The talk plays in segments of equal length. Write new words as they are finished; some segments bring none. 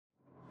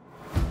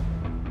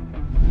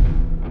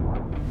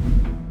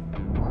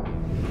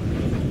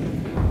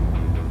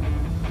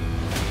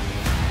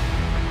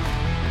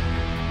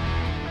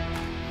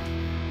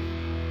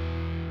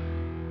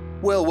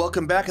Well,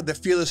 welcome back at the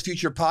Fearless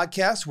Future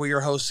Podcast. We're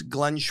your hosts,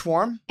 Glenn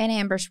Schwarm. And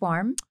Amber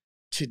Schwarm.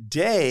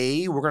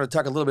 Today, we're going to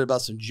talk a little bit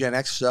about some Gen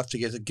X stuff to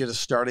get us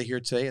started here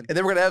today. And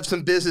then we're going to have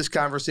some business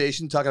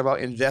conversation, talking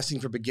about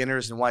investing for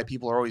beginners and why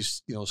people are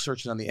always,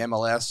 searching on the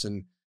MLS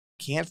and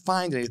can't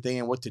find anything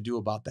and what to do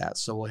about that.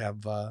 So we'll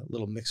have a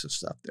little mix of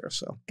stuff there.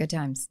 So good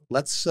times.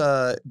 Let's do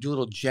a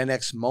little Gen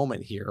X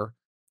moment here.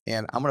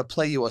 And I'm going to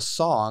play you a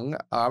song.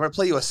 I'm going to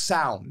play you a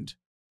sound,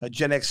 a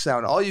Gen X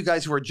sound. All you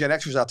guys who are Gen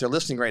Xers out there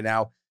listening right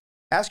now,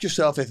 ask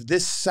yourself if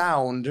this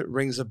sound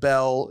rings a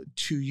bell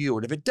to you.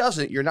 And if it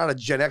doesn't, you're not a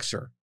Gen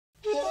Xer.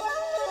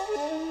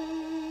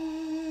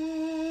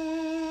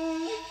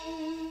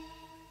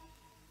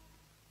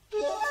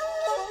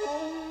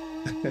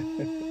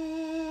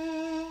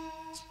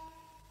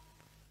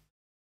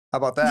 How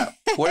about that?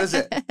 What is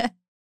it?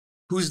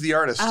 Who's the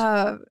artist?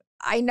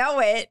 I know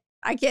it.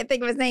 I can't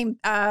think of his name.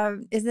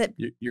 Is it?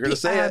 You're going to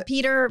say it.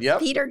 Peter. Yep.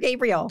 Peter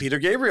Gabriel. Peter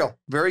Gabriel.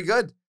 Very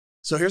good.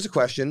 So here's a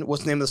question.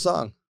 What's the name of the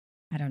song?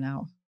 I don't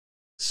know.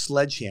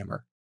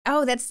 Sledgehammer.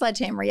 Oh, that's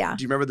Sledgehammer. Yeah.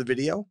 Do you remember the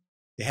video?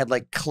 They had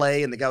like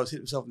clay and the guy was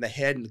hitting himself in the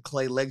head and the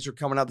clay legs were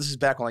coming out. This is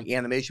back when like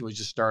animation was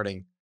just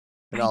starting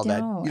and all that.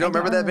 You don't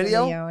remember that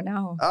video?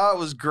 No. Oh, it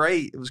was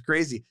great. It was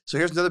crazy. So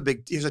here's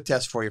here's a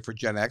test for you for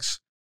Gen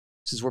X.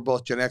 Since we're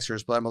both Gen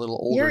Xers, but I'm a little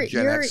older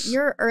Gen X.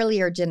 You're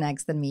earlier Gen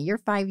X than me. You're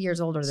 5 years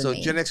older than me. So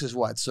Gen X is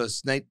what? So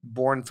it's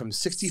born from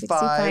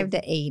 65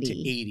 to 80. To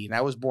 80. And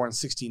I was born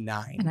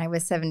 69. And I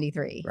was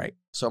 73. Right.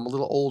 So I'm a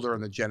little older in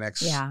the Gen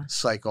X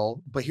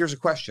cycle. But here's a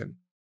question.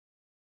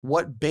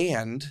 What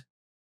band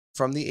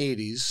from the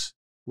 80s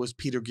was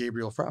Peter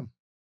Gabriel from?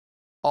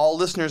 All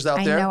listeners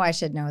out there. I know I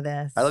should know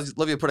this. I'd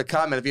love you to put a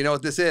comment if you know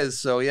what this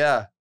is. So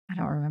yeah. I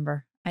don't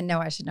remember. I know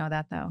I should know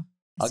that though.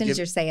 As soon as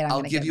you say it,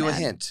 I'll give you a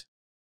hint.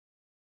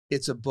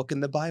 It's a book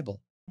in the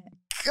Bible.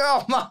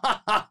 Come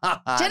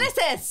on.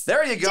 Genesis.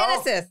 There you go.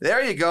 Genesis.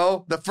 There you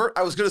go.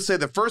 I was going to say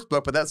the first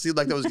book, but that seemed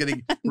like that was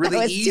getting really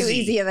that was easy. Too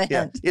easy of a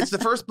hint. Yeah. It's the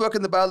first book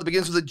in the Bible that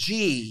begins with a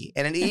G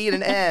and an E and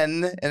an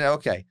N. And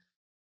okay.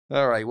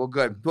 All right. Well,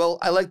 good. Well,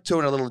 I like to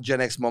in a little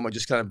Gen X moment,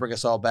 just kind of bring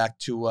us all back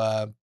to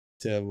I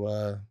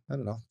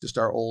don't know, just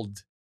our old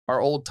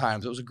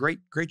times. It was a great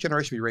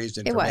generation to be raised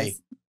in. It for was. Me.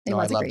 It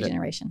was a great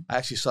generation. I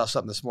actually saw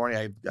something this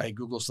morning. I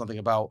Googled something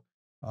about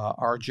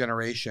our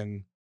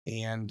generation.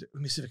 And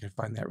let me see if I can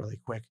find that really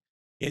quick.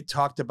 It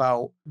talked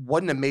about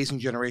what an amazing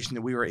generation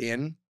that we were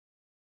in.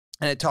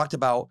 And it talked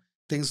about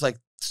things like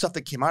stuff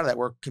that came out of that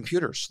were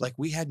computers. Like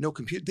we had no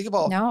computer. Think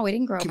about no, we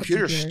didn't grow up with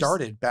computers.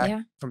 Started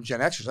back from Gen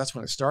Xers. That's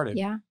when it started.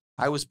 Yeah.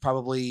 I was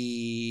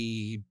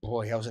probably,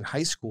 I was in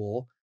high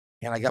school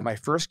and I got my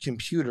first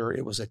computer.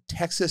 It was a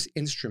Texas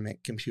Instrument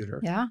computer.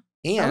 Yeah.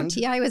 And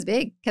TI was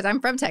big because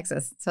I'm from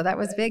Texas. So that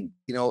was big.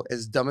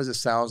 As dumb as it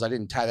sounds, I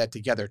didn't tie that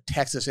together.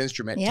 Texas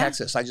Instrument,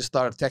 Texas. I just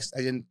thought of Texas.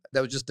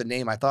 That was just the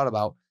name I thought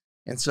about.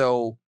 And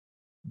so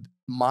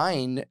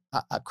mine,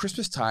 at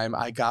Christmas time,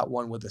 I got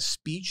one with a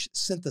speech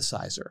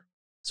synthesizer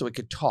so it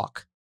could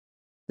talk.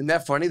 Isn't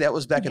that funny? That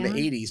was back in the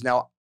 80s.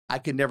 Now,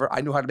 I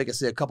knew how to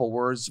say a couple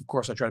words. Of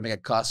course, I tried to make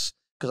it cuss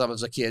because I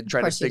was a kid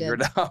trying to figure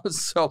it out.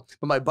 So,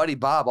 but my buddy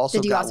Bob also got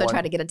one. Did you also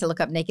try to get it to look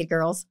up naked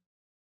girls?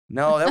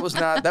 No, that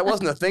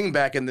wasn't a thing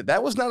back in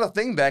that was not a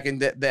thing back in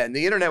then.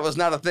 The internet was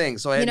not a thing,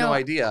 so I had no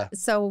idea.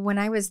 So when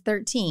I was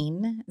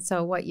 13,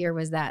 so what year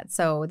was that?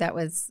 So that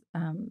was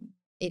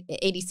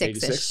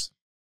 86-ish.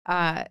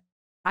 I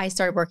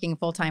started working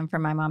full time for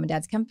my mom and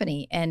dad's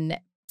company, and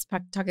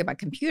talking about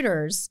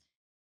computers,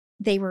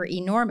 they were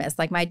enormous.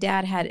 Like my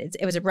dad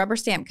it was a rubber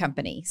stamp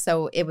company,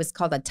 so it was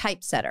called a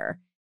typesetter.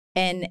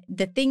 And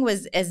the thing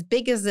was as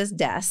big as this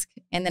desk,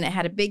 and then it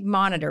had a big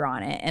monitor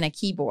on it and a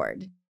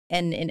keyboard.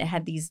 And it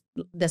had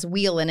this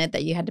wheel in it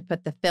that you had to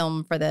put the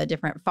film for the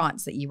different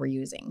fonts that you were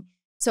using.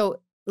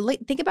 So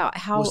think about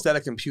how— Was that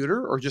a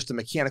computer or just a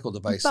mechanical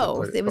device?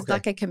 Both. It was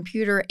like a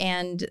computer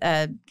and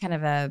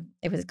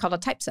it was called a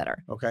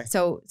typesetter. Okay.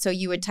 So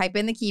you would type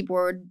in the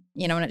keyboard,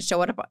 and it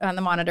showed up on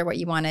the monitor what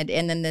you wanted.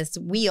 And then this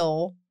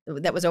wheel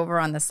that was over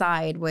on the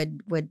side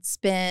would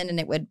spin, and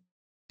it would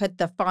put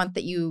the font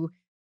that you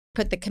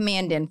put the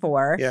command in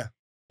for. Yeah.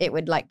 It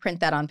would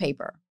print that on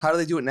paper. How do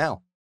they do it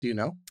now? Do you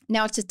know?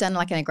 Now it's just done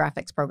like in a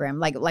graphics program,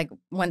 like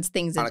once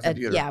things on a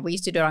computer. We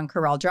used to do it on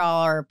Corel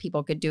Draw, or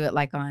people could do it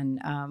like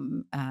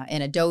on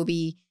in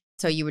Adobe.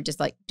 So you would just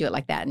do it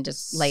like that and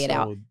just lay it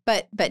out.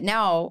 But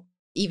now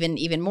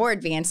even more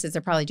advanced is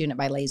they're probably doing it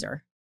by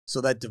laser.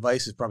 So that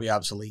device is probably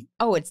obsolete.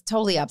 Oh, it's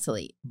totally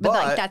obsolete.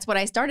 But that's what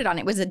I started on.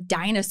 It was a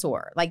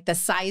dinosaur, like the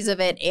size of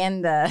it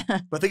and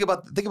the. But think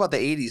about the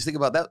 80s. Think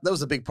about that. That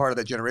was a big part of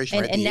that generation.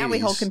 And, right? And now 80s. we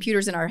hold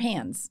computers in our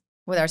hands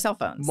with our cell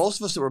phones. Most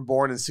of us that were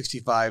born in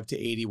 65 to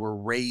 80 were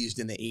raised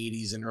in the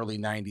 80s and early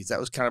 90s. That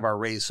was kind of our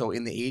raise. So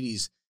in the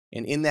 80s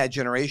and in that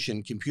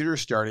generation, computers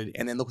started,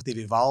 and then look what they've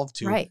evolved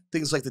to. Right.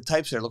 Things like the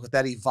typesetter. Look what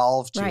that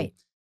evolved to. Right.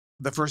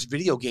 The first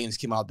video games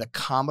came out. The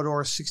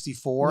Commodore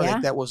 64. Yeah.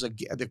 Like that was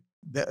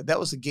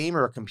a game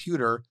or a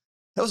computer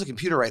That was a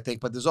computer, I think,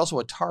 but there's also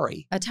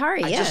Atari.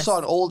 Atari, I yes. just saw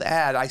an old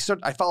ad. I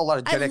follow a lot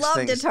of Gen X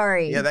things. I loved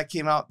Atari. Yeah, that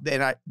came out,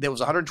 and there was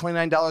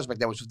 $129 back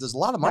then, which was a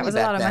lot of money back then. That was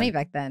a lot of money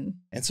back then.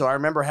 And so I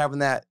remember having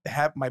that.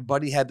 My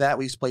buddy had that.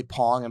 We used to play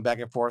Pong and back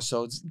and forth.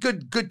 So it's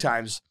good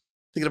times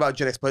thinking about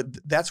Gen X. But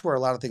that's where a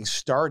lot of things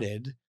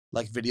started,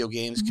 like video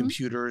games,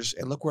 computers,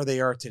 and look where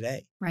they are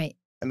today. Right.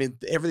 I mean,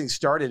 everything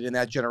started in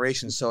that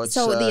generation. So it's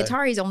the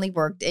Ataris only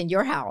worked in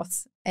your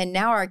house, and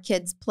now our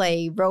kids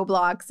play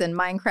Roblox and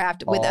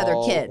Minecraft with other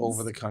kids all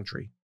over the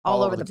country.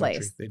 All over the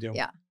place. They do.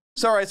 Yeah.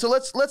 So, all right. So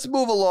let's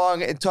move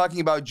along and talking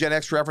about Gen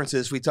X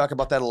references. We talk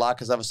about that a lot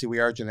because obviously we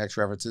are Gen X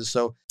references.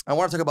 So I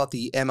want to talk about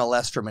the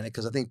MLS for a minute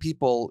because I think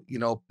people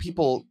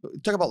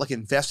talk about like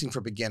investing for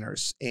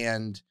beginners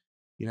and,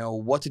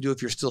 what to do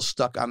if you're still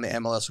stuck on the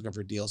MLS looking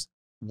for deals.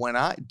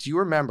 Do you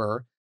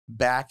remember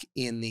back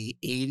in the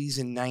 80s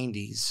and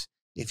 90s,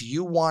 if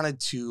you wanted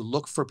to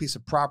look for a piece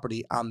of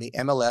property on the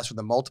MLS or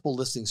the multiple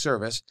listing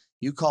service,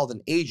 you called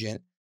an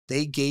agent,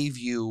 they gave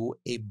you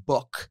a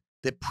book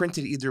that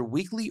printed either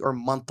weekly or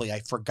monthly.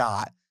 I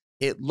forgot.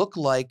 It looked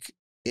like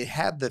it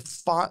had the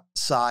font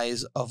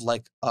size of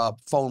like a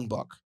phone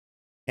book.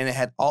 And it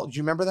had do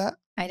you remember that?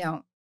 I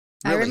don't.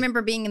 Really? I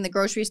remember being in the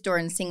grocery store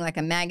and seeing like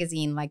a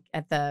magazine, like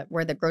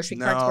where the grocery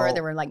carts were.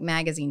 There were like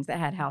magazines that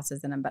had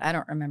houses in them, but I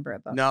don't remember a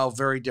book. No,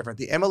 very different.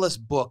 The MLS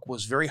book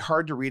was very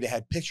hard to read. It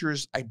had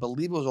pictures. I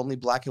believe it was only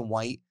black and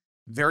white,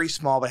 very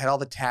small, but it had all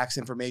the tax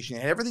information.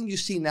 It had everything you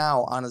see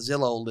now on a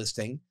Zillow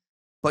listing,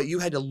 but you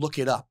had to look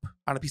it up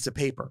on a piece of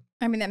paper.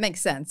 I mean, that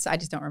makes sense. I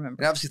just don't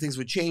remember. And obviously things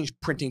would change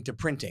printing to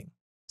printing.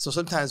 So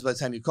sometimes by the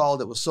time you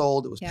called, it was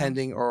sold, it was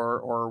pending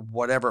or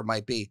whatever it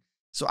might be.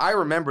 So I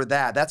remember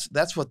that.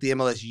 That's what the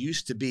MLS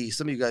used to be.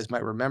 Some of you guys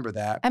might remember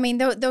that. I mean,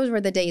 those were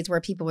the days where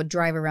people would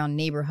drive around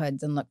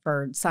neighborhoods and look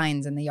for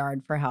signs in the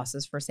yard for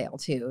houses for sale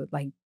too.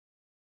 Like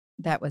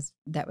that was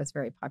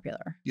very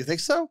popular. You think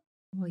so?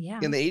 Well,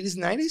 yeah. In the 80s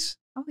and 90s?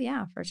 Oh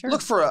yeah, for sure.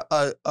 Look for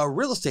a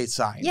real estate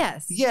sign.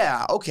 Yes.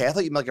 Yeah. Okay. I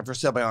thought you meant like a for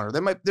sale by owner.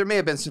 There may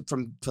have been some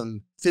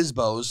from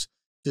FSBOs.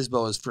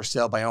 FSBO is for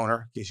sale by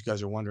owner, in case you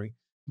guys are wondering.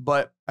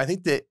 But I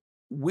think that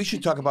we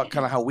should talk about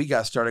kind of how we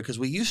got started because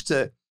we used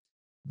to,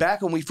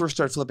 back when we first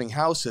started flipping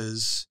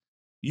houses,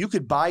 you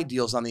could buy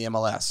deals on the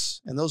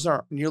MLS, and those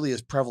aren't nearly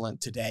as prevalent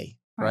today,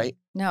 right?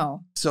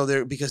 No.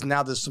 So because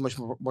now there's so much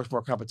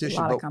more competition.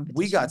 A lot but of competition.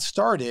 We got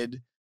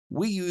started.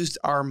 We used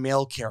our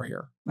mail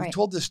carrier. We've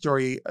told this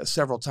story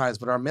several times,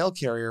 but our mail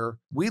carrier,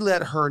 we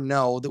let her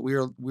know that we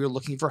were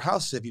looking for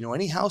houses. If you know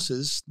any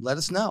houses, let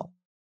us know.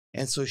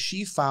 And so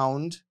she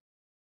found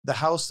the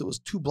house that was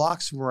 2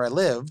 blocks from where I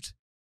lived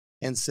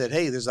and said,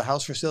 hey, there's a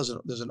house for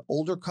sale. There's an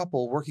older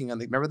couple working on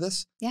remember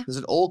this? Yeah. There's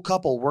an old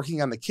couple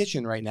working on the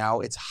kitchen right now.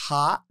 It's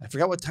hot. I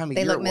forgot what time of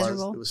year it was.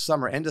 Miserable. It was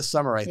summer, end of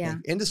summer, I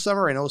think. End of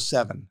summer in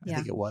 07, I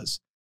think it was.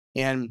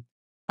 And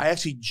I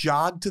actually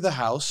jogged to the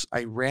house.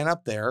 I ran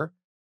up there.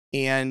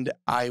 And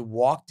I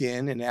walked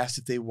in and asked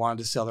if they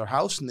wanted to sell their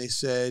house. And they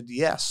said,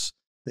 yes.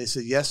 They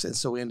said, yes. And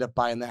so we ended up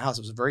buying the house.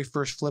 It was the very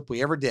first flip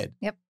we ever did.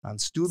 Yep. On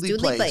Stoodley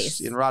Place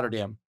in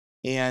Rotterdam.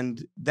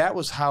 And that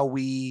was how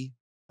we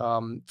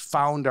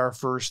found our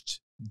first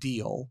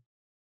deal.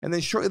 And then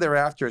shortly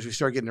thereafter, as we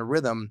started getting a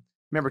rhythm,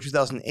 remember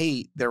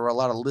 2008, there were a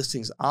lot of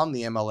listings on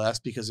the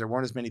MLS because there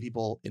weren't as many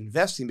people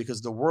investing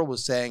because the world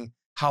was saying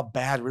how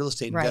bad real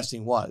estate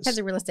investing was. Because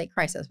the real estate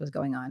crisis was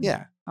going on.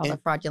 Yeah. All the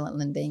fraudulent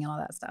lending and all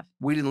that stuff.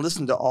 We didn't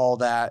listen to all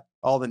that,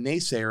 all the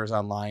naysayers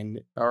online,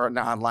 or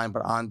not online,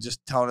 but on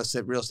just telling us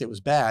that real estate was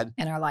bad.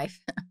 In our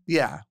life.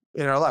 Yeah.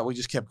 In our life. We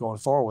just kept going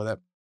forward with it.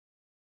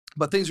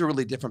 But things were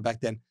really different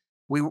back then.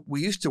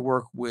 We used to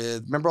work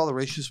with, remember all the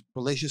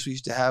relationships we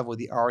used to have with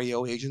the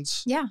REO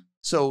agents? Yeah.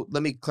 So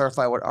let me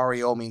clarify what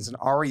REO means. An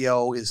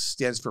REO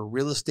stands for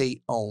real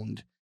estate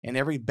owned. And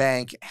every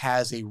bank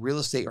has a real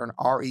estate or an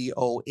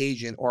REO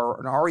agent or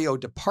an REO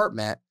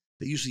department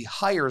that usually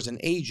hires an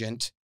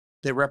agent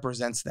that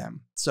represents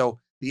them. So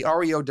the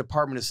REO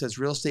department says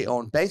real estate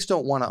owned. Banks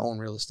don't want to own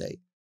real estate.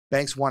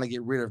 Banks want to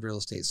get rid of real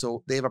estate.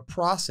 So they have a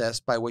process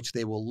by which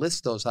they will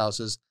list those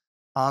houses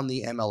on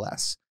the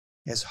MLS.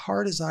 As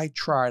hard as I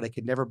tried, I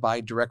could never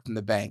buy direct from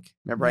the bank.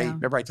 Remember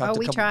I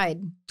talked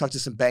talked to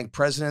some bank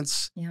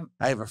presidents. Yeah.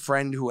 I have a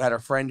friend who had a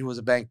friend who was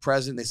a bank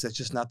president. They said it's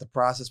just not the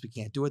process. We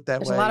can't do it that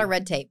way. There's a lot of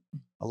red tape.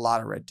 A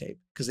lot of red tape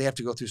because they have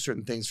to go through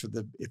certain things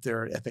if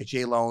they're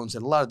FHA loans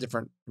and a lot of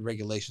different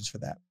regulations for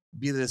that.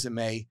 Be that as it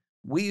may,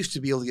 we used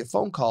to be able to get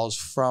phone calls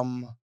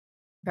from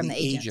the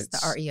agents,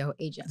 the REO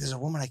agents. There's a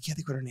woman, I can't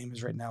think what her name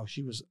is right now.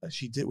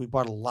 We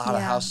bought a lot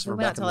of houses from her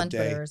back in the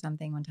day. Or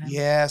something one time.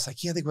 Yes, I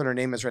can't think what her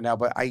name is right now,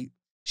 but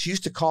she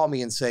used to call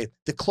me and say,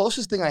 the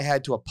closest thing I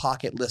had to a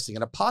pocket listing,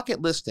 and a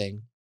pocket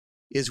listing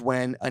is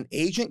when an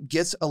agent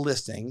gets a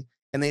listing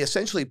and they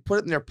essentially put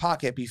it in their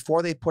pocket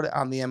before they put it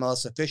on the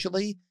MLS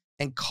officially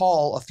and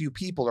call a few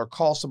people or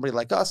call somebody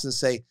like us and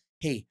say,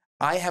 hey,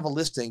 I have a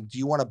listing. Do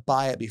you want to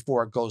buy it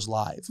before it goes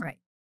live? Right.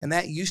 And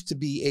that used to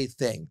be a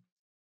thing.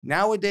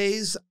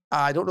 Nowadays,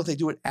 I don't know if they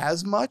do it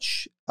as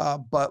much,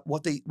 but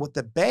what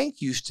the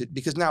bank used to,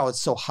 because now it's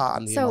so hot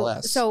on the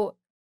MLS. So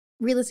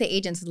real estate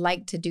agents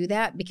like to do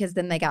that because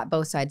then they got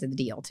both sides of the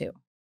deal too.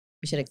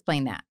 We should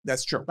explain that.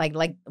 That's true. Like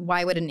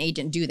why would an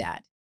agent do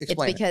that?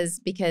 Explain it's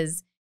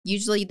because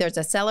usually there's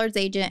a seller's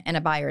agent and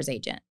a buyer's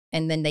agent.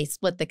 And then they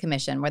split the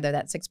commission, whether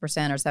that's 6%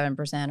 or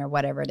 7% or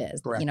whatever it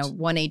is. Correct. You know,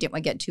 one agent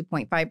would get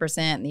 2.5%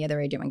 and the other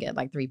agent would get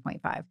like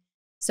 3.5.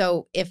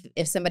 So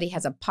if somebody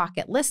has a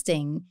pocket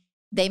listing,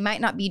 they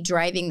might not be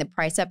driving the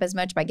price up as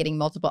much by getting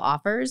multiple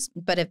offers.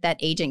 But if that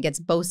agent gets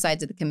both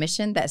sides of the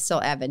commission, that's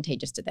still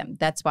advantageous to them.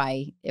 That's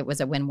why it was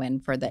a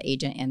win-win for the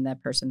agent and the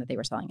person that they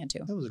were selling it to.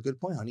 That was a good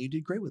point, honey. You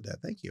did great with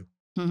that. Thank you.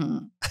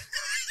 Mm-hmm.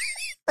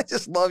 I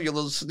just love your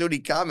little snooty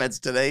comments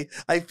today.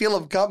 I feel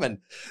them coming.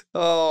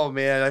 Oh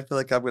man, I feel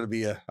like I'm going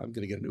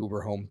to get an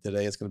Uber home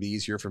today. It's going to be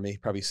easier for me,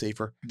 probably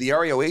safer. The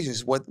REO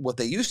agents, what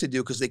they used to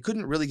do, because they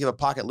couldn't really give a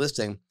pocket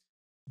listing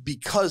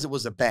because it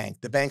was a bank.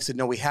 The bank said,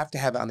 no, we have to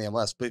have it on the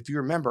MLS. But if you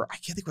remember, I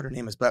can't think what her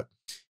name is, but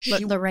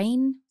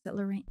Lorraine? Is that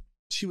Lorraine?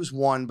 She was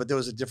one, but there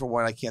was a different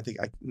one. I can't think.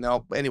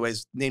 No,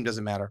 anyways, name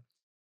doesn't matter.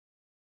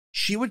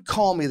 She would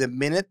call me the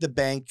minute the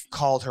bank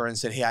called her and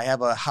said, hey, I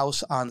have a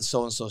house on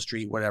so-and-so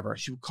street, whatever.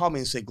 She would call me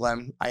and say,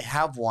 Glenn, I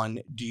have one.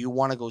 Do you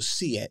want to go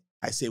see it?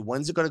 I say,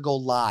 when's it going to go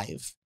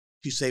live?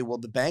 She'd say, well,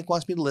 the bank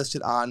wants me to list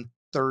it on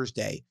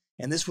Thursday.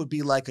 And this would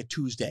be like a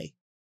Tuesday.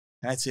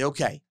 And I'd say,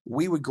 okay.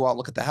 We would go out and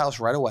look at the house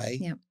right away.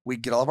 Yep.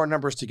 We'd get all of our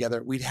numbers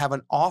together. We'd have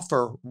an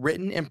offer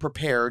written and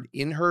prepared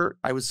in her.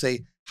 I would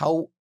say,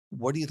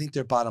 what do you think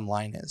their bottom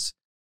line is?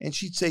 And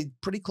she'd say,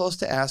 pretty close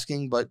to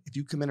asking, but if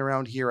you come in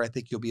around here, I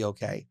think you'll be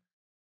okay.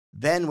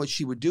 Then what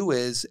she would do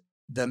is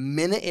the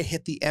minute it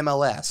hit the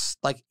MLS,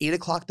 like 8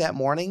 o'clock that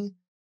morning,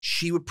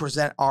 she would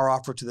present our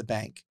offer to the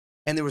bank.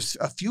 And there was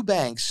a few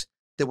banks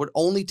that would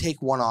only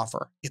take one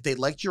offer. If they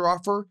liked your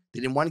offer, they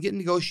didn't want to get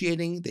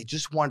negotiating. They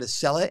just wanted to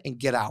sell it and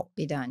get out.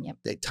 Be done. Yep.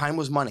 The time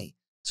was money.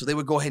 So they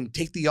would go ahead and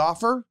take the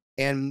offer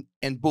and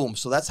boom.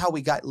 So that's how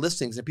we got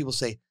listings. And people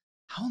say,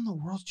 how in the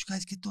world did you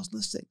guys get those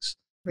listings?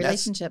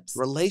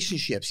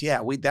 Relationships.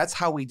 Yeah. That's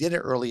how we did it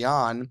early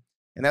on.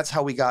 And that's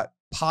how we got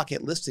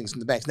pocket listings from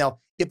the banks. Now,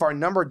 if our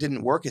number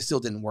didn't work, it still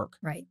didn't work.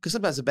 Right. Because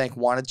sometimes the bank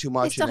wanted too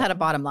much. They still had a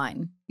bottom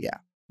line. Yeah.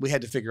 We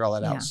had to figure all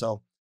that out.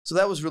 So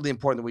that was really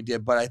important that we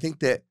did. But I think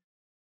that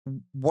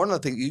one of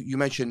the things you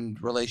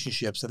mentioned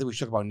relationships, I think we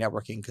should talk about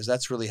networking because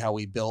that's really how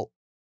we built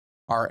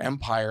our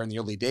empire in the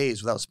early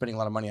days without spending a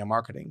lot of money on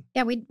marketing.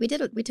 Yeah, we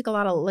took a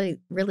lot of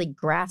really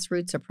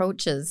grassroots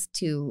approaches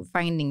to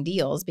finding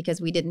deals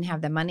because we didn't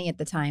have the money at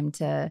the time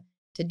to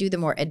do the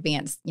more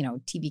advanced,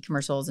 TV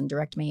commercials and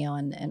direct mail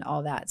and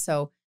all that.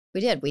 So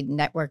we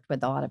networked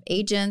with a lot of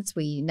agents.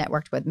 We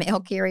networked with mail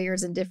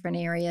carriers in different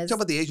areas. Talk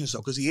about the agents though,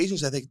 because the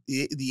agents, I think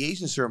the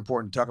agents are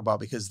important to talk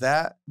about because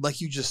that, like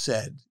you just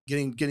said,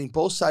 getting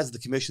both sides of the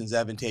commission is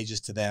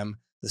advantageous to them.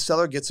 The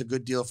seller gets a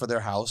good deal for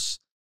their house.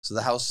 So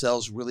the house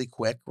sells really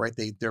quick, right?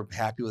 They're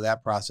happy with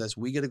that process.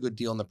 We get a good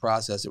deal in the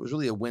process. It was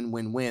really a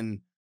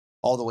win-win-win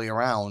all the way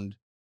around.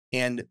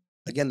 And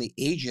again, the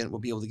agent will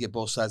be able to get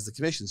both sides of the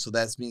commission. So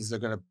that means they're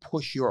going to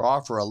push your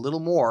offer a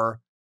little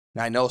more.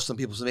 Now, I know some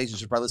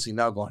agents are probably listening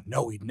now going,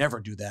 no, we'd never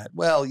do that.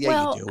 Well,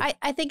 yeah, you do.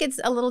 I think it's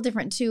a little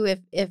different too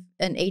if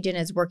an agent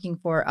is working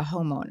for a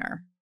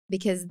homeowner,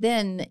 because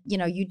then,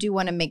 you do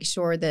want to make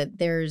sure that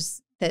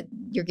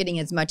you're getting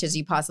as much as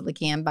you possibly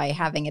can by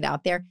having it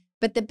out there.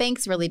 But the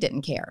banks really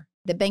didn't care.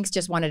 The banks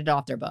just wanted it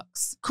off their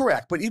books.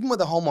 Correct. But even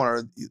with a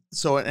homeowner,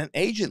 so an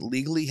agent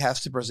legally has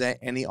to present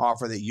any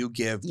offer that you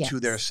give to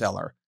their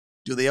seller.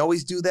 Do they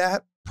always do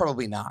that?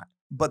 Probably not.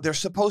 But they're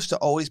supposed to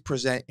always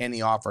present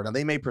any offer. Now,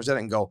 they may present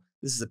it and go,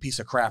 this is a piece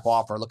of crap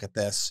offer. Look at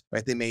this,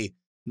 right? They may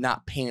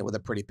not paint it with a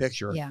pretty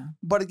picture. Yeah.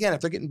 But again,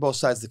 if they're getting both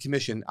sides of the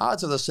commission,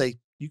 odds are they'll say,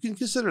 you can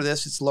consider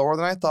this. It's lower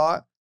than I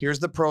thought. Here's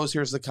the pros.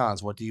 Here's the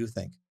cons. What do you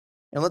think?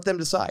 And let them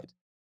decide,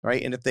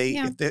 right? And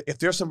if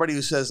there's somebody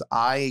who says,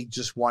 I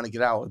just want to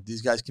get out, if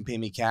these guys can pay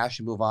me cash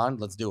and move on,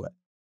 let's do it.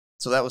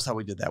 So that was how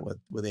we did that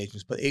with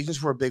agents. But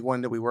agents were a big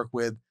one that we worked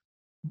with.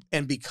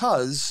 And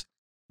because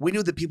we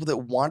knew that people that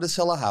wanted to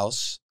sell a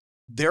house,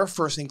 their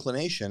first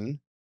inclination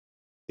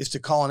is to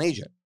call an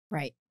agent.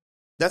 Right.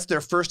 That's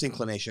their first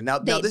inclination. Now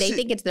they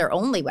think it's their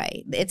only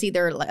way. It's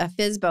either a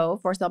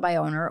FSBO, for sale by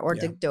owner, or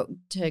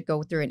to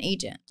go through an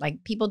agent.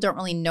 Like people don't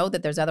really know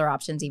that there's other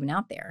options even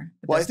out there.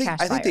 Well, I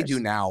think they do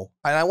now,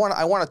 and I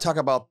want to talk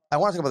about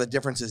the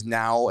differences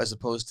now as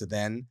opposed to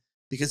then,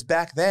 because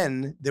back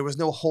then there was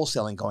no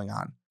wholesaling going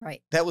on.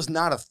 Right. That was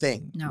not a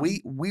thing. No.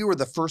 We were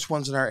the first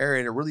ones in our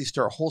area to really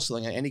start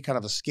wholesaling at any kind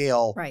of a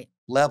scale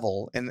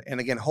level. And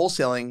again,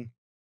 wholesaling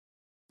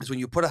is when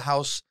you put a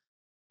house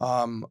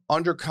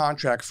under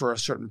contract for a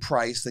certain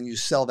price, then you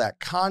sell that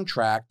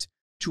contract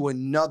to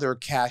another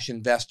cash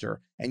investor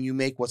and you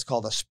make what's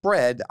called a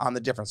spread on the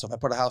difference. So if I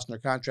put a house under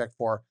contract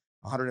for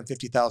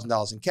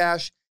 $150,000 in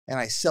cash and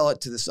I sell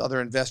it to this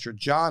other investor,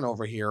 John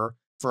over here,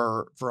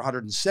 for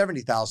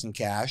 $170,000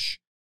 cash,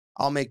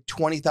 I'll make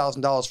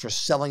 $20,000 for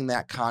selling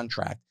that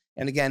contract.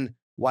 And again,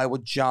 why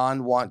would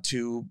John want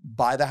to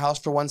buy the house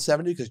for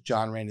 $170,000? Because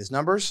John ran his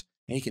numbers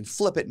and he can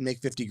flip it and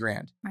make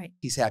 $50,000. Right.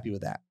 He's happy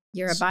with that.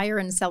 You're a buyer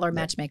and seller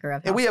matchmaker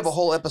of houses. And we have a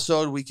whole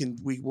episode.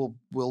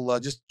 We'll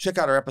just check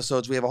out our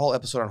episodes. We have a whole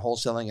episode on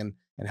wholesaling and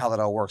how that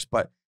all works.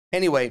 But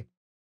anyway,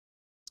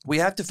 we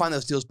have to find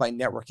those deals by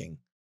networking.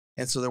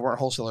 And so there weren't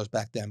wholesalers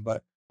back then,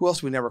 but who else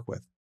do we network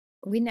with?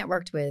 We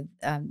networked with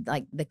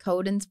like the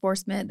code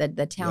enforcement,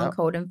 the town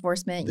code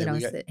enforcement,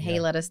 hey,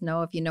 let us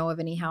know if you know of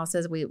any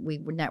houses. We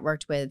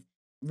networked with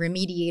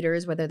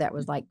remediators, whether that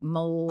was like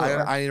mold.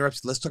 I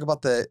interrupted. Let's talk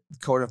about the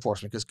code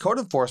enforcement, because code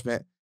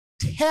enforcement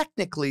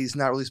technically is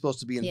not really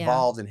supposed to be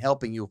involved in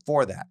helping you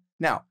for that.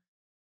 Now,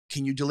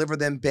 can you deliver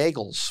them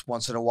bagels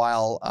once in a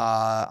while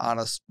on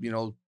a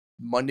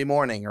Monday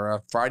morning or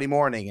a Friday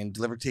morning and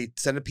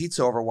send a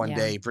pizza over one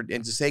day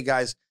and to say,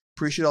 guys,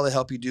 appreciate all the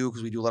help you do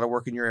because we do a lot of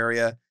work in your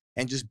area,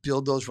 and just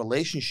build those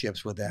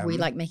relationships with them. We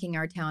like making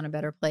our town a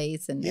better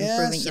place and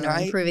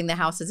improving the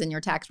houses in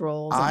your tax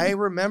rolls. I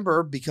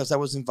remember, because I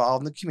was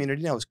involved in the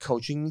community and I was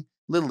coaching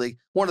Little League.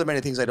 One of the many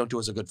things I don't do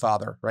as a good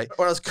father, right?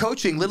 When I was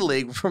coaching Little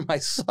League for my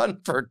son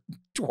for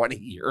 20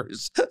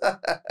 years.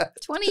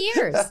 20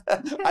 years.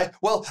 Okay.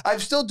 I'm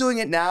still doing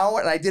it now,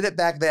 and I did it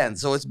back then.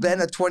 So it's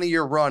been a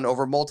 20-year run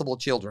over multiple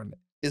children.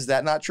 Is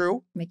that not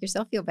true? Make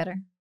yourself feel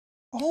better.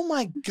 Oh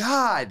my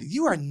God,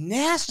 you are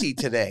nasty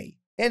today.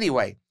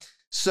 Anyway,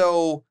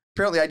 so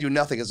apparently I do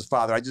nothing as a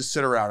father. I just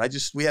sit around.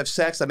 We have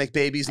sex, I make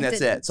babies, and that's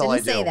it. That's all I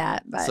do. Didn't say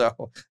that, but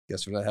so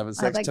guess we're not having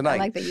sex tonight. I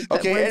like that you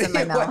put words in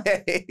my mouth.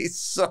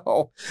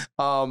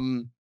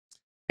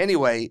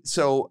 Anyway,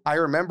 so I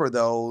remember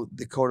though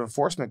the code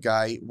enforcement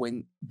guy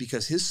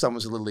because his son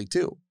was a Little League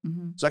too.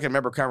 Mm-hmm. So I can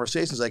remember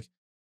conversations like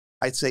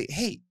I'd say,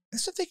 "Hey,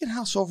 there's a vacant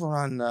house over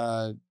on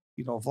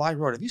Vly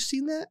Road. Have you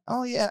seen that?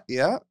 Oh yeah.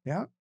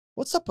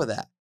 What's up with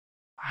that?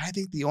 I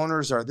think the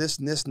owners are this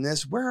and this and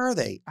this. Where are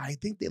they? I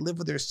think they live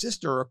with their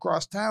sister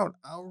across town.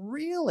 Oh,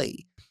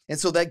 really?" And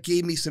so that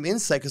gave me some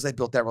insight because I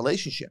built that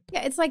relationship.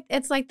 Yeah, it's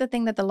like the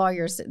thing that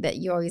that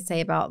you always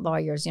say about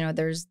lawyers.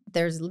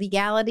 There's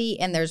legality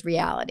and there's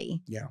reality.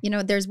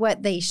 Yeah. There's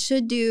what they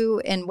should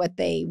do and what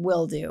they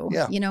will do.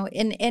 Yeah.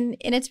 And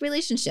it's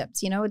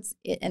relationships. And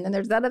then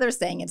there's that other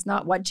saying. It's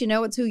not what you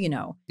know, it's who you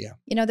know. Yeah.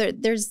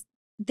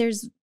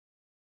 There's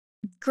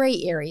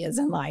gray areas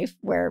in life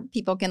where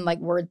people can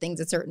word things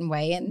a certain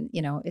way, and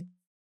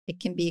it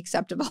can be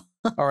acceptable.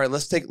 All right,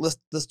 let's do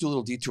a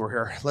little detour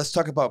here. Let's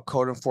talk about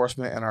code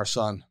enforcement and our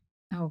son.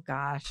 Oh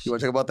gosh. You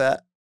want to talk about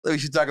that? We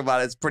should talk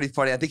about it. It's pretty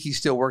funny. I think he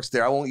still works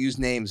there. I won't use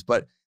names,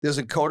 but there's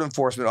a code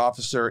enforcement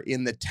officer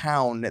in the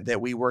town that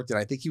we worked in.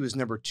 I think he was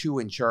number 2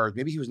 in charge.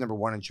 Maybe he was number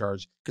 1 in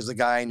charge because the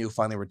guy I knew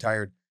finally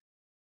retired.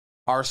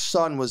 Our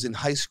son was in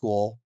high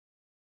school,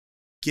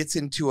 gets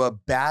into a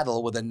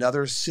battle with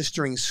another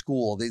sistering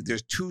school.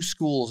 There's 2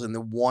 schools in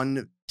the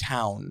one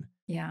town.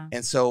 Yeah.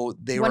 And so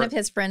one of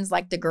his friends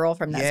liked a girl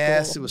from that school.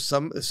 Yes, it was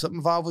something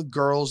involved with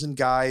girls and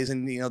guys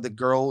and, the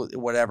girl,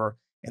 whatever.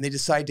 And they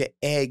decide to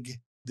egg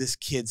this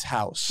kid's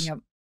house. Yep.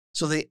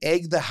 So they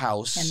egg the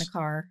house. And the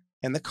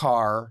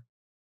car.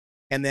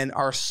 And then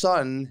our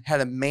son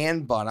had a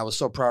man bun. I was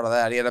so proud of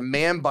that. He had a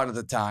man bun at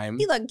the time.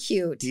 He looked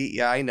cute.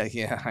 I know.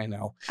 Yeah, I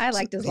know. I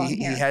liked his long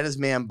hair. He had his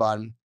man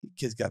bun.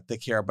 Kid's got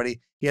thick hair, but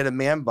he had a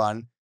man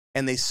bun,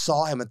 and they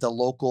saw him at the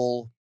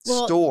local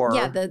store.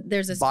 Yeah,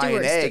 there's a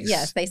buying eggs.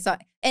 Yes, they saw,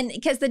 and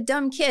because the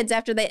dumb kids,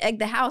 after they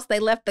egged the house, they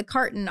left the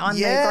carton on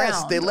the ground.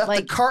 Yes, they left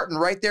the carton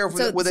right there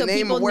with the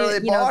name of where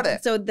they bought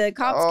it. So the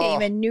cops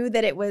came and knew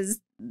that it was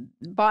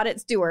bought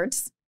at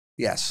Stewart's.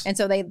 Yes. And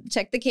so they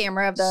checked the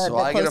camera of the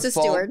closest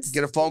Stewart's.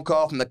 Get a phone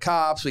call from the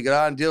cops. We get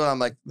on and deal.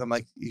 And I'm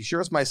like, you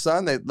sure it's my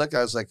son? They look.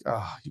 I was like,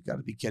 oh, you got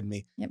to be kidding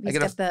me. Yep, I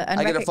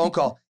get a phone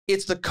call.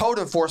 It's the code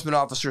enforcement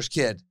officer's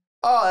kid.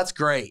 Oh, that's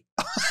great.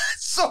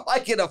 So I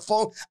get a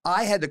phone.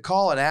 I had to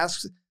call and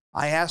ask.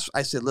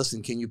 I said,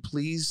 listen, can you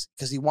please?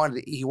 Because he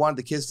wanted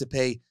the kids to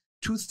pay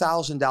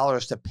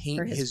 $2,000 to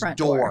paint his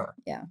door.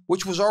 Yeah.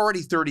 Which was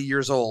already 30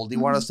 years old. He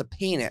wanted us to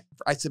paint it.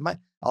 I said,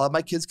 I'll have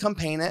my kids come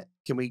paint it.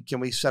 Can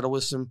we settle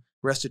with some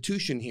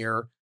restitution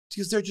here?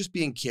 Because they're just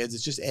being kids.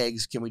 It's just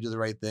eggs. Can we do the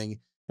right thing?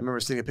 I remember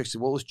seeing a picture.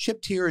 Well, it was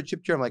chipped here and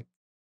chipped here. I'm like,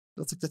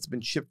 looks like that's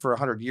been chipped for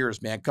 100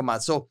 years, man. Come on.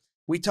 So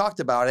we talked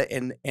about it.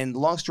 And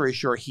long story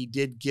short, he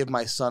did give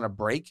my son a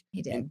break.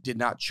 He did. And did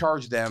not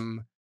charge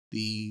them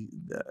the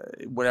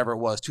whatever it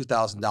was,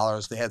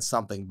 $2,000. They had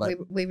something, but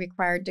we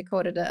required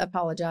Dakota to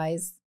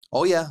apologize.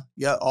 Oh yeah,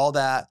 all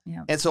that.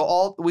 Yeah. And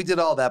so we did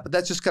all that, but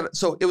that's just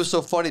so it was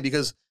so funny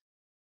because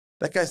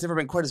that guy's never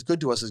been quite as good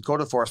to us as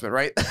code enforcement,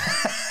 right?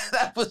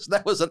 that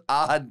was an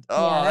odd.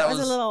 Oh, that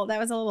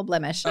was a little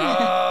blemish.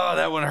 Oh,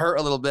 that one hurt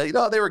a little bit.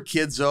 They were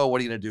kids. Oh,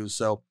 what are you gonna do?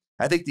 So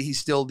I think that he's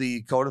still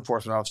the code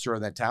enforcement officer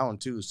in that town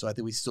too. So I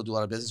think we still do a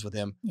lot of business with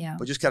him. Yeah.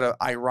 But just kind of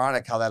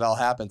ironic how that all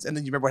happens. And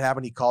then you remember what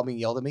happened? He called me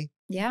and yelled at me.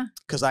 Yeah.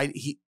 Because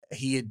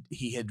he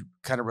had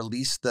kind of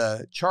released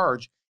the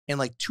charge, and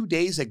like 2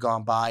 days had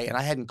gone by, and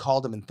I hadn't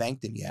called him and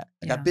thanked him yet.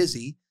 I got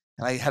busy,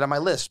 and I had on my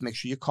list, make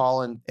sure you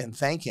call and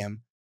thank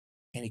him.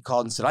 And he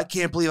called and said, I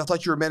can't believe I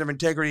thought you were a man of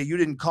integrity. You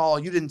didn't call.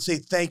 You didn't say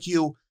thank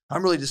you.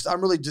 I'm really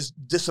just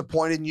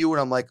disappointed in you.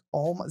 And I'm like,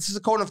 oh my, this is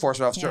a code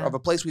enforcement officer of a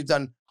place we've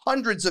done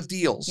hundreds of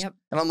deals. Yep.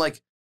 And I'm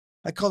like,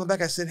 I called them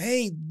back. I said,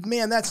 hey,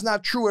 man, that's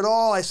not true at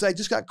all. I said, I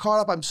just got caught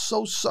up. I'm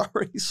so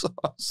sorry. So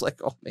I was like,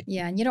 oh, man.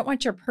 Yeah. And you don't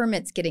want your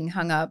permits getting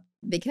hung up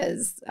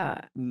because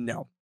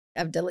no.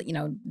 of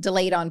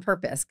delayed on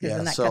purpose, because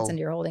then that cuts into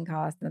your holding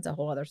costs. And that's a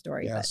whole other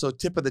story. Yeah. But. So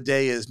tip of the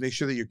day is make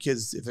sure that your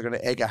kids, if they're going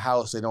to egg a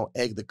house, they don't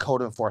egg the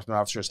code enforcement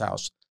officer's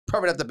house.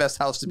 Probably not the best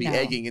house to be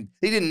egging. And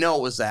they didn't know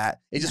it was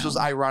that. It just was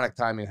ironic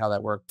timing how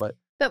that worked. But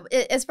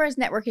as far as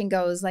networking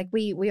goes, like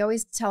we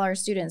always tell our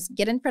students,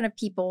 get in front of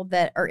people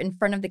that are in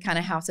front of the kind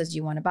of houses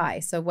you want to buy.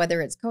 So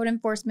whether it's code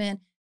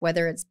enforcement,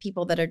 whether it's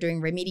people that are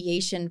doing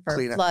remediation for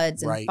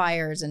floods and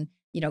fires and,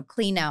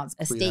 clean outs,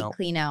 estate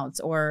clean outs,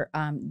 or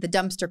the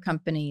dumpster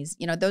companies,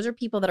 those are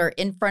people that are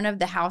in front of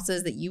the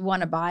houses that you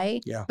want to buy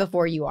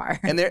before you are.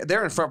 And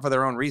they're in front for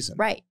their own reason.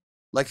 Right.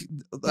 Like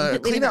a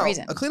clean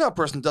out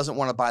person doesn't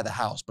want to buy the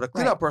house, but a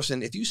clean out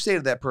person, if you say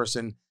to that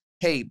person,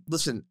 hey,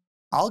 listen,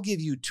 I'll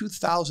give you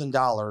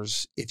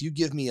 $2,000 if you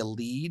give me a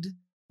lead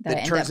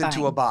that turns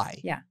into a buy.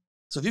 Yeah.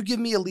 So if you give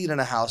me a lead in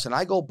a house and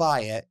I go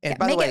buy it, and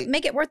by the way,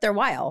 make it worth their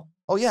while.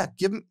 Oh yeah,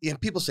 give them. And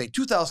people say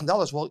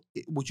 $2,000. Well,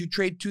 would you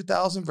trade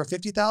 $2,000 for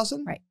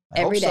 $50,000? Right.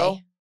 Every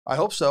day. I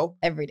hope so.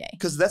 Every day.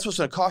 Because that's what's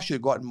going to cost you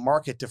to go out and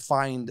market to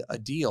find a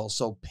deal.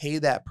 So pay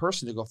that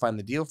person to go find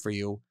the deal for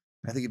you.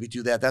 I think if you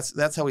do that,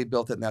 that's how we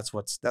built it, and that's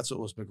what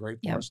was been great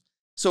for us.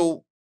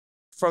 So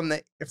from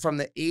the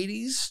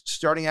 80s,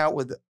 starting out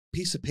with a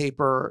piece of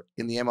paper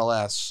in the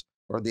MLS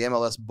or the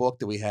MLS book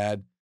that we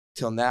had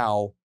till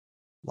now,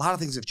 a lot of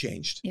things have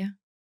changed. Yeah.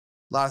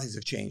 A lot of things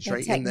have changed,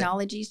 right?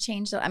 Technology's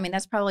changed. I mean,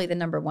 that's probably the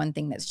number one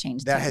thing that's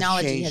changed.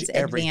 Technology has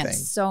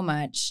advanced so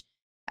much.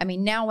 I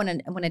mean, now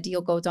when a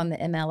deal goes on the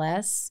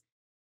MLS,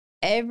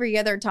 every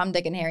other Tom,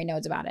 Dick, and Harry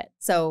knows about it.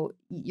 So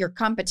your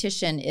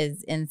competition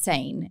is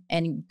insane.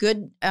 And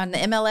good on the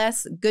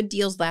MLS, good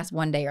deals last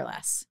 1 day or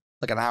less.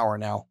 Like an hour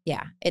now.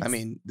 Yeah.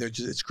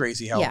 It's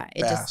crazy how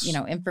fast.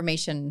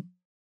 Information.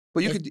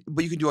 But you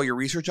can do all your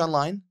research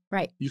online.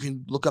 Right. You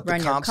can look up the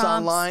comps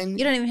online.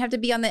 You don't even have to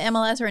be on the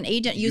MLS or an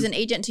agent. Use an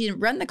agent to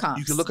run the comps.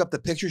 You can look up the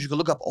pictures. You can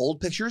look up old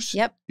pictures.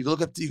 Yep. You can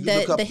look up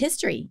the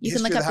history. You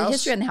can look up the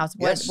history of the house.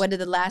 What did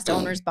the last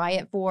owners buy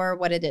it for?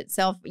 What did it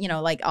sell?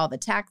 Like all the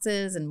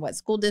taxes and what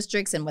school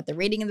districts and what the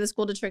rating of the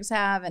school districts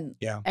have and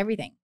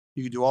everything.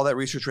 You can do all that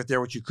research right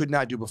there, which you could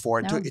not do before.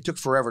 It took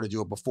forever to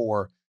do it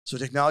before. So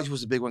technology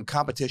was a big one.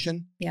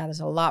 Competition. Yeah,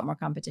 there's a lot more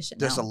competition.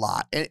 There's a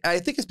lot. And I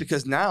think it's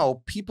because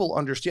now people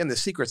understand the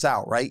secret's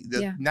out, right?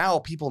 Now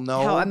people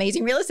know how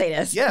amazing real estate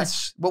is.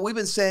 Yes. What we've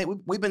been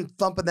saying, we've been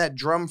thumping that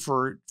drum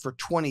for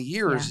 20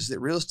 years is that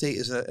real estate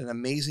is an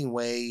amazing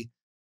way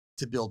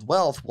to build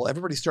wealth. Well,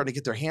 everybody's starting to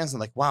get their hands on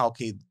like, wow,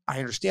 okay, I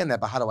understand that,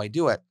 but how do I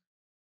do it?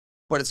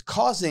 But it's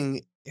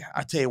causing,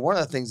 I tell you, one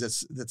of the things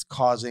that's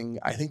causing,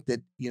 I think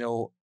that,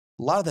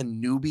 a lot of the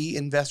newbie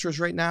investors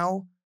right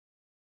now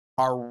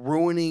are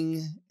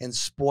ruining and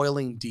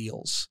spoiling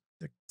deals.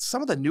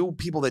 Some of the new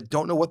people that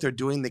don't know what they're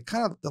doing,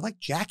 they're like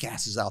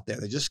jackasses out there.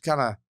 They just kind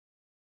of,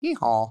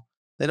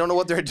 they don't know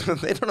what they're doing.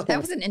 They don't know.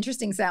 That was an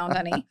interesting sound,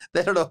 honey.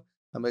 They don't know.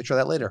 I'm going to try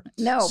that later.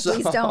 No,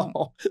 please don't.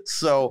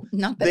 So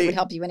not that it would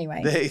help you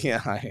anyway.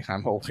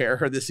 I'm aware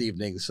this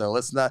evening. So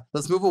let's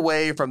move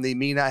away from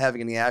me not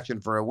having any action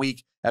for a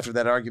week after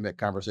that argument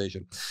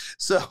conversation.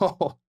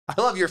 So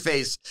I love your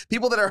face.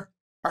 People that are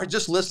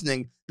just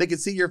listening, they can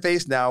see your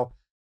face now.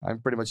 I'm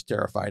pretty much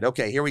terrified.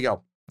 Okay, here we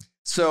go.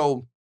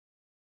 So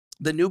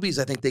the newbies,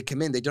 I think they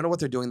come in, they don't know what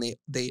they're doing.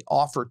 They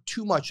offer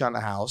too much on a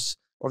house,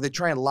 or they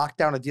try and lock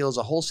down a deal as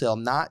a wholesale,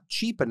 not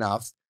cheap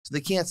enough, so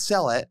they can't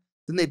sell it.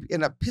 Then they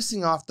end up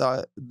pissing off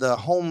the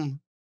home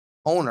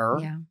owner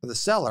or the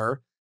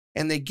seller,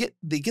 and they get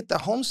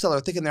the home seller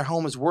thinking their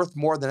home is worth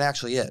more than it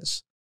actually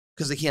is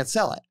because they can't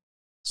sell it.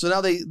 So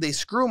now they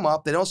screw them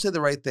up. They don't say the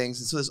right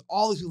things. And so there's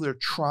all these people that are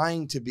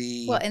trying to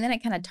be. Well, and then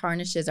it kind of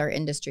tarnishes our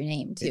industry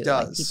name too. It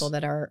does. Like people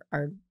that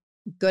are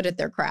good at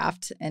their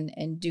craft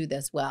and do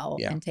this well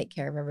and take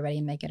care of everybody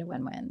and make it a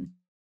win-win.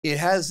 It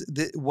has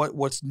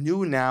what's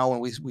new now,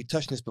 and we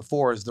touched on this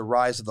before, is the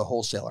rise of the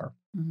wholesaler.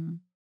 Mm-hmm.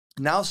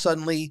 Now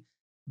suddenly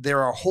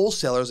there are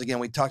wholesalers. Again,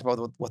 we talked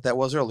about what that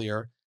was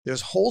earlier.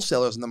 There's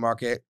wholesalers in the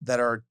market that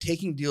are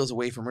taking deals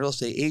away from real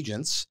estate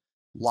agents,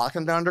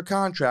 locking them down under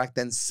contract,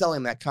 then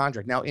selling that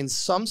contract. Now, in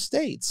some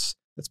states,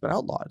 it's been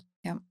outlawed.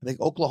 Yeah. I think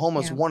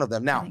Oklahoma is one of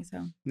them. Now,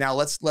 now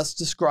let's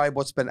describe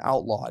what's been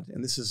outlawed.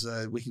 And this is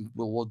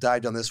we'll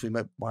dive down this. We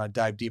might want to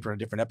dive deeper in a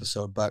different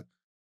episode, but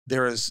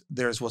there's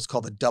what's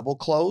called a double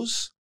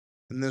close,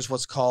 and there's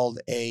what's called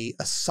a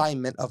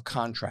assignment of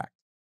contract.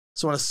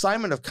 So an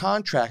assignment of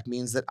contract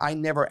means that I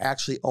never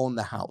actually own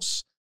the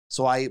house.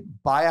 So I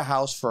buy a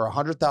house for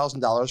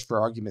 $100,000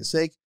 for argument's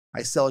sake.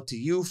 I sell it to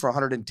you for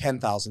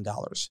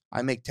 $110,000.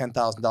 I make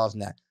 $10,000 in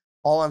that.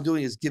 All I'm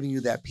doing is giving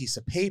you that piece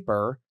of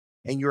paper,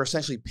 and you're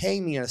essentially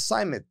paying me an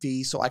assignment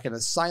fee so I can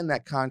assign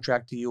that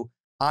contract to you.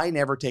 I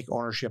never take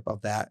ownership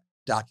of that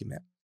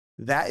document.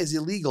 That is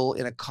illegal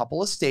in a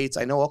couple of states.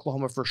 I know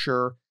Oklahoma for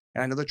sure,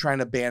 and I know they're trying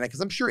to ban it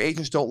because I'm sure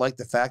agents don't like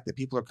the fact that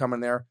people are coming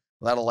there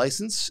without a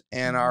license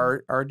and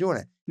are doing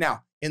it.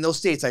 Now, in those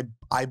states,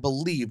 I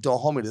believe, don't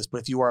hold me to this,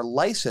 but if you are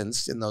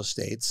licensed in those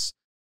states,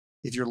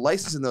 If you're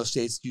licensed in those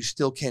states, you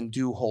still can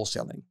do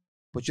wholesaling,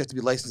 but you have to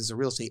be licensed as a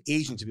real estate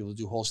agent to be able to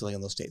do wholesaling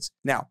in those states.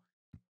 Now,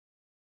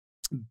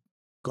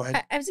 go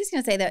ahead. I was just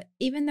going to say that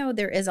even though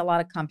there is a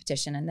lot of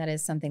competition, and that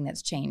is something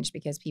that's changed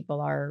because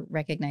people are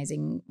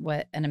recognizing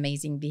what an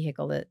amazing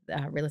vehicle that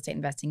real estate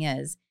investing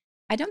is,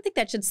 I don't think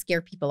that should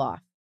scare people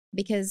off,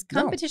 because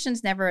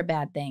competition's never a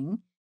bad thing.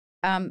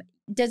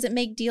 Does it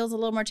make deals a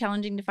little more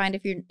challenging to find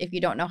if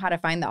you don't know how to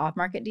find the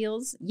off-market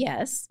deals?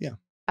 Yes. Yeah.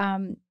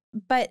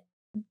 But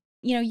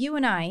you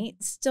and I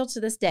still to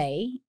this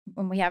day,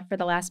 when we have for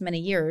the last many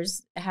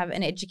years, have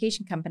an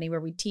education company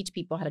where we teach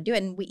people how to do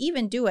it. And we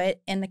even do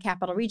it in the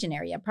capital region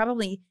area.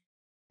 Probably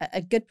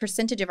a good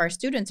percentage of our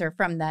students are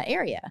from that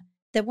area.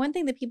 The one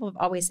thing that people have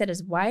always said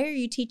is, why are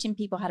you teaching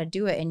people how to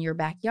do it in your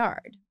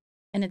backyard?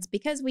 And it's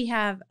because we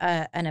have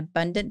an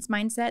abundance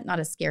mindset, not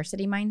a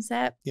scarcity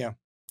mindset. Yeah.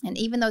 And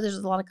even though there's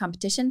a lot of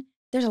competition,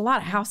 there's a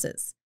lot of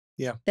houses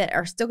that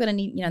are still going to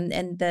need,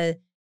 and the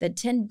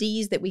 10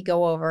 Ds that we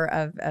go over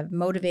of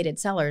motivated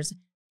sellers,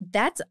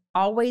 that's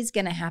always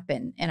going to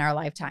happen in our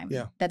lifetime.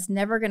 Yeah. That's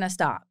never going to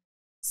stop.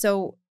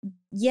 So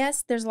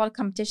yes, there's a lot of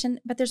competition,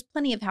 but there's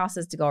plenty of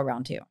houses to go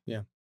around too.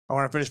 Yeah. I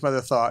want to finish my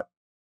other thought,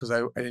 because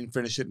I didn't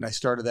finish it and I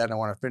started that and I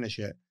want to finish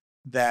it,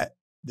 that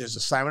there's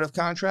assignment of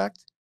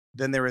contract.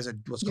 Then there is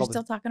what's called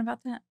still talking about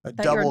that? A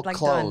double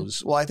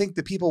close. Done. Well, I think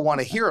the people want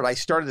to hear it. I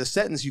started a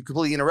sentence. You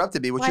completely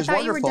interrupted me, which is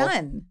wonderful. You were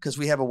done. Because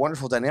we have a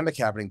wonderful dynamic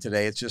happening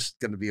today. It's just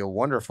going to be a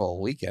wonderful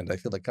weekend. I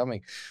feel it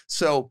coming.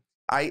 So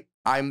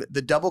I'm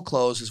the double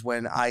close is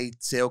when I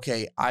say,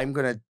 okay, I'm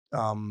going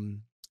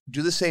to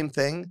do the same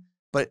thing,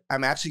 but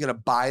I'm actually going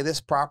to buy this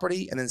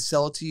property and then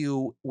sell it to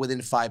you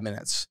within 5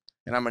 minutes.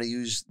 And I'm going to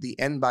use the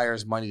end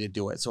buyer's money to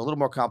do it. So a little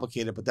more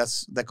complicated, but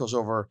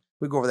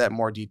we go over that in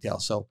more detail.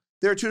 So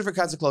there are two different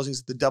kinds of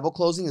closings. The double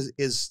closing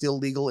is still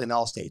legal in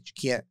all states.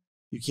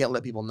 You can't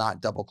let people not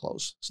double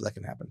close. So that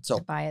can happen. So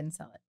buy and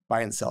sell it.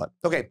 Buy and sell it.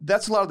 Okay.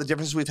 That's a lot of the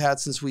differences we've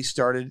had since we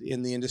started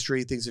in the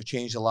industry. Things have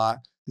changed a lot.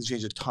 Things have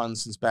changed a ton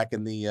since back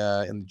in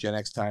the Gen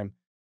X time.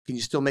 Can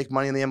you still make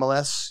money in the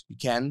MLS? You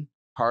can.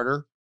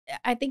 Harder.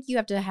 I think you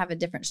have to have a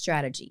different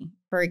strategy.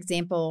 For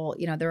example,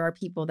 there are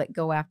people that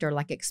go after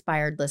like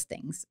expired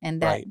listings, and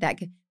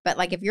but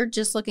like if you're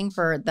just looking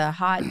for the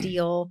hot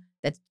deal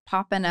that's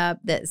popping up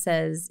that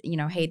says,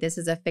 hey, this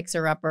is a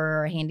fixer upper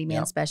or a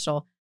handyman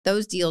special,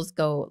 those deals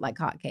go like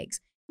hotcakes.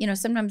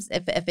 Sometimes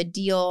if a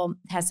deal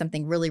has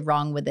something really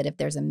wrong with it, if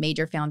there's a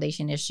major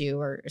foundation issue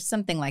or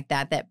something like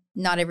that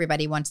not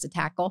everybody wants to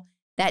tackle,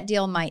 that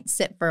deal might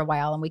sit for a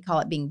while, and we call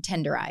it being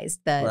tenderized.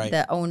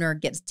 The owner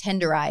gets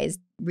tenderized,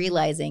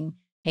 realizing,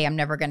 hey, I'm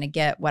never going to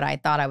get what I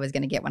thought I was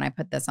going to get when I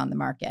put this on the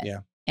market. Yeah.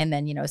 And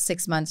then,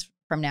 6 months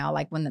from now,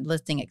 like when the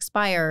listing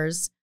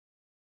expires,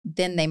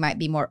 then they might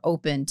be more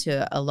open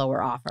to a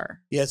lower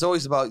offer. Yeah, it's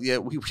always about,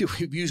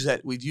 we've used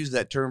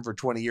that term for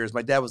 20 years.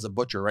 My dad was a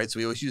butcher, right? So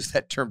we always use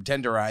that term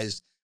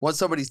tenderized. Once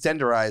somebody's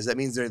tenderized, that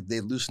means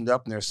they loosened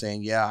up and they're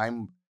saying,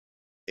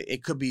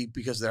 it could be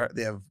because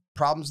they have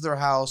problems with their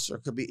house,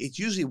 or it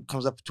usually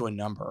comes up to a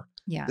number.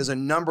 Yeah. There's a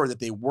number that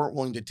they weren't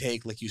willing to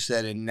take, like you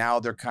said, and now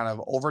they're kind of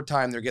over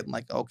time, they're getting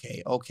like,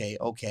 okay,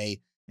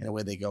 and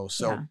away they go.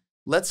 So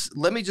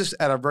let me just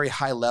at a very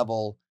high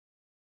level,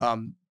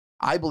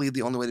 I believe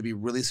the only way to be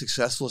really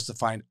successful is to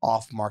find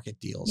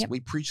off-market deals. Yep. We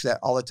preach that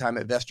all the time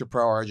at Vestor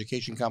Pro, our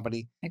education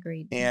company.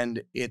 Agreed.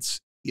 And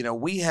it's,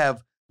 we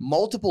have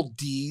multiple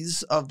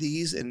Ds of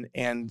these,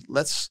 and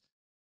let's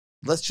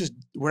just,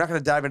 we're not going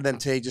to dive into them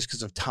today just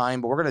because of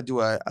time, but we're going to do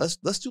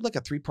let's do like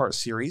a 3-part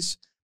series,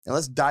 and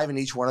let's dive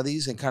into each one of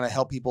these and kind of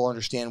help people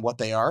understand what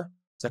they are.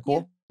 Is that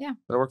cool? Yeah.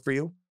 That'll work for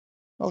you?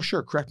 Oh,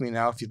 sure. Correct me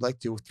now if you'd like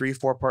to.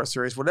 3-4-part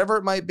series, whatever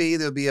it might be.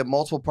 There'll be a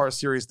multiple part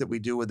series that we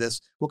do with this.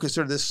 We'll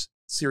consider this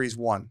series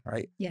 1,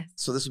 right? Yes.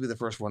 So this will be the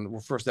first one,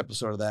 first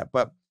episode of that.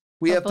 But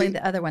hopefully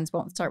the other ones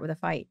won't start with a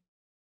fight.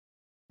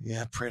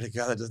 Yeah, pray to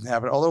God that doesn't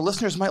happen. Although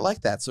listeners might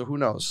like that, so who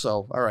knows?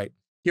 So, all right,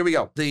 here we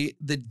go. The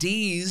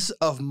D's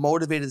of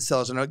motivated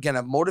sellers. And again,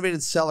 a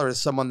motivated seller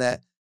is someone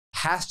that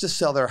has to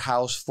sell their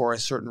house for a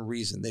certain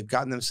reason. They've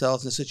gotten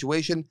themselves in a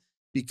situation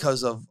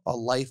because of a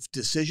life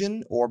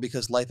decision or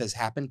because life has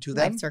happened to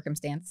them. Life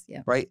circumstance,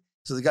 yeah. Right?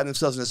 So they've gotten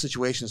themselves in a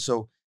situation.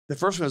 So the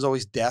first one is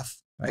always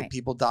death, right?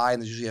 People die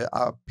and there's usually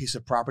a piece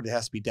of property that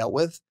has to be dealt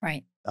with.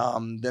 Right.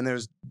 Then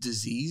there's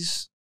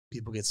disease.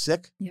 People get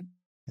sick. Yep.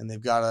 And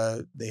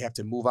they have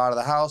to move out of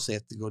the house. They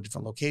have to go to a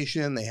different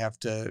location. They have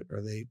to,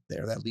 or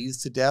that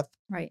leads to death.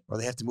 Right. Or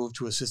they have to move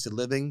to assisted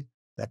living.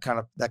 That kind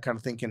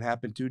of thing can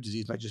happen too.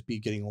 Disease might just be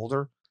getting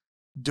older.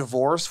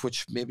 Divorce,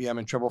 which maybe I'm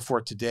in trouble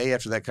for today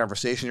after that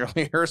conversation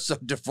earlier. So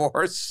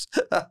divorce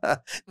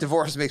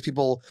makes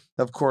people,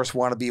 of course,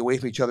 want to be away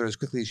from each other as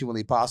quickly as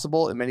humanly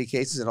possible. In many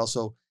cases, it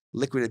also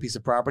liquidate a piece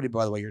of property.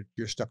 By the way,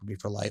 you're stuck with me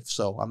for life,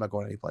 so I'm not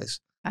going anyplace.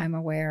 I'm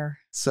aware.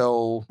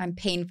 So I'm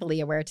painfully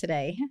aware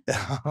today.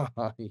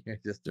 You're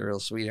just a real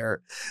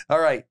sweetheart. All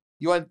right.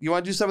 You want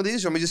to do some of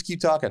these, or let me just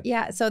keep talking?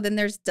 Yeah. So then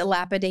there's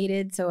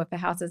dilapidated. So if a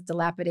house is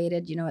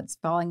dilapidated, it's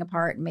falling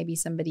apart, and maybe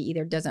somebody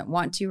either doesn't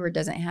want to or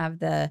doesn't have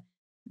the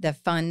the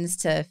funds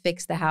to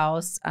fix the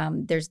house.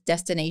 There's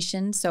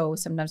destination. So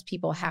sometimes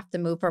people have to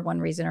move for one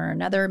reason or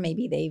another.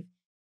 Maybe they've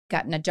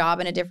gotten a job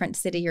in a different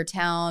city or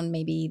town.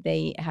 Maybe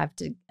they have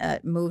to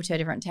move to a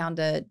different town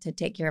to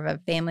take care of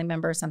a family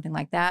member or something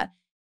like that.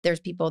 There's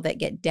people that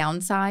get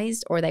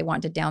downsized or they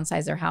want to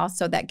downsize their house.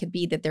 So that could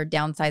be that they're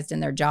downsized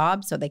in their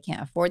job, so they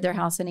can't afford their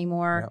house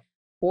anymore. Yep.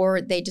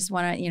 Or they just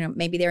want to,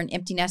 maybe they're an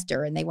empty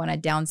nester and they want to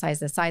downsize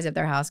the size of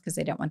their house because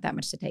they don't want that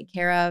much to take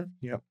care of.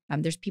 Yep.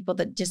 There's people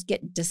that just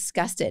get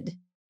disgusted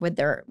with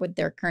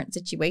their current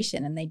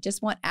situation and they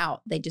just want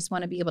out. They just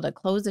want to be able to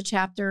close the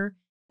chapter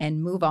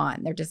and move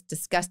on. They're just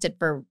disgusted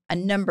for a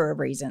number of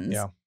reasons.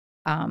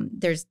 Yeah.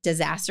 There's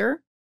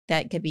disaster.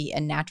 That could be a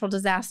natural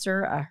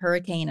disaster, a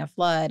hurricane, a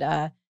flood,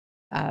 a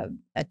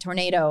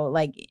tornado,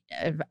 like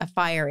a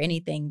fire,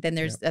 anything. Then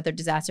there's other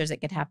disasters that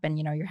could happen.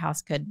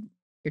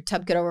 Your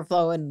tub could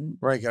overflow and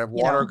right. You could have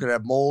water, could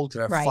have mold,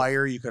 could have right.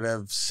 fire. You could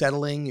have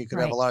settling. You could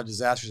right. have a lot of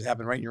disasters that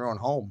happen right in your own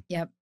home.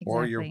 Yep. Exactly.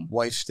 Or your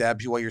wife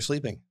stabs you while you're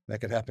sleeping. That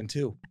could happen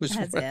too.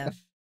 As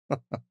if.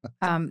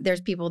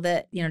 There's people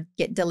that,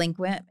 get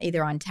delinquent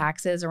either on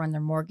taxes or on their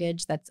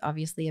mortgage. That's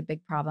obviously a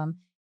big problem.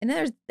 And then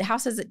there's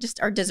houses that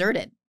just are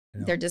deserted.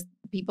 They're just,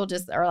 people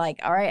just are like,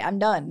 all right, I'm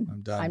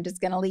done. I'm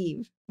just going to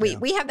leave.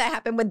 We have that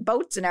happen with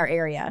boats in our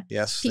area.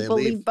 Yes. People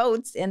leave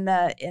boats in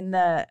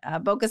the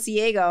Boca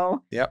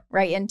Ciego,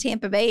 right in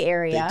Tampa Bay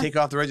area. They take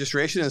off the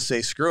registration and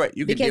say, screw it.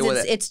 You can deal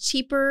with it. It's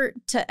cheaper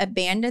to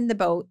abandon the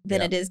boat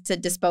than it is to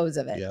dispose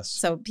of it. Yes.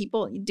 So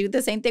people do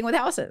the same thing with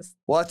houses.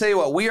 Well, I'll tell you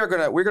what, we're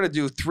going to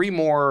do 3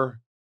 more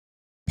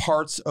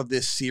parts of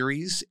this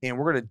series, and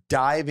we're going to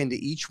dive into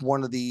each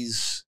one of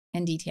these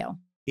in detail.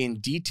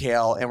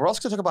 And we're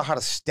also going to talk about how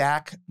to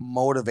stack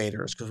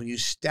motivators, because when you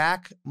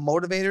stack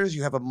motivators,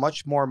 you have a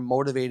much more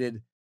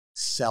motivated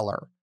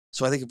seller.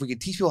 So I think if we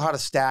could teach people how to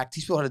stack,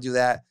 teach people how to do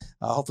that,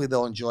 hopefully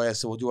they'll enjoy us.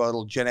 So we'll do our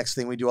little Gen X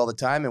thing we do all the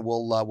time, and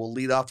we'll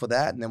lead off with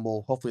that, and then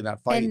we'll hopefully not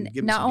fight and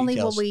give them some details. Not only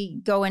will we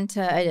go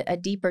into a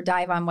deeper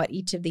dive on what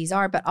each of these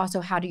are, but also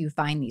how do you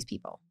find these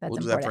people? That's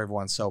important. We'll do that for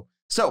everyone.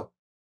 So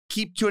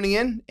keep tuning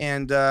in,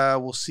 and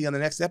we'll see you on the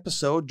next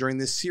episode during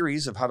this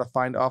series of how to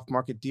find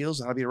off-market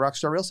deals and how to be a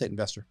rockstar real estate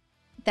investor.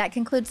 That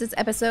concludes this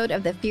episode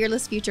of the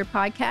Fearless Future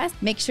podcast.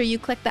 Make sure you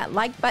click that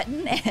like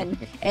button,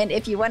 and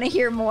if you want to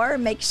hear more,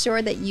 make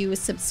sure that you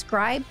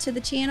subscribe to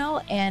the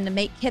channel and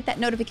hit that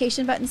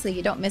notification button so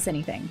you don't miss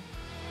anything.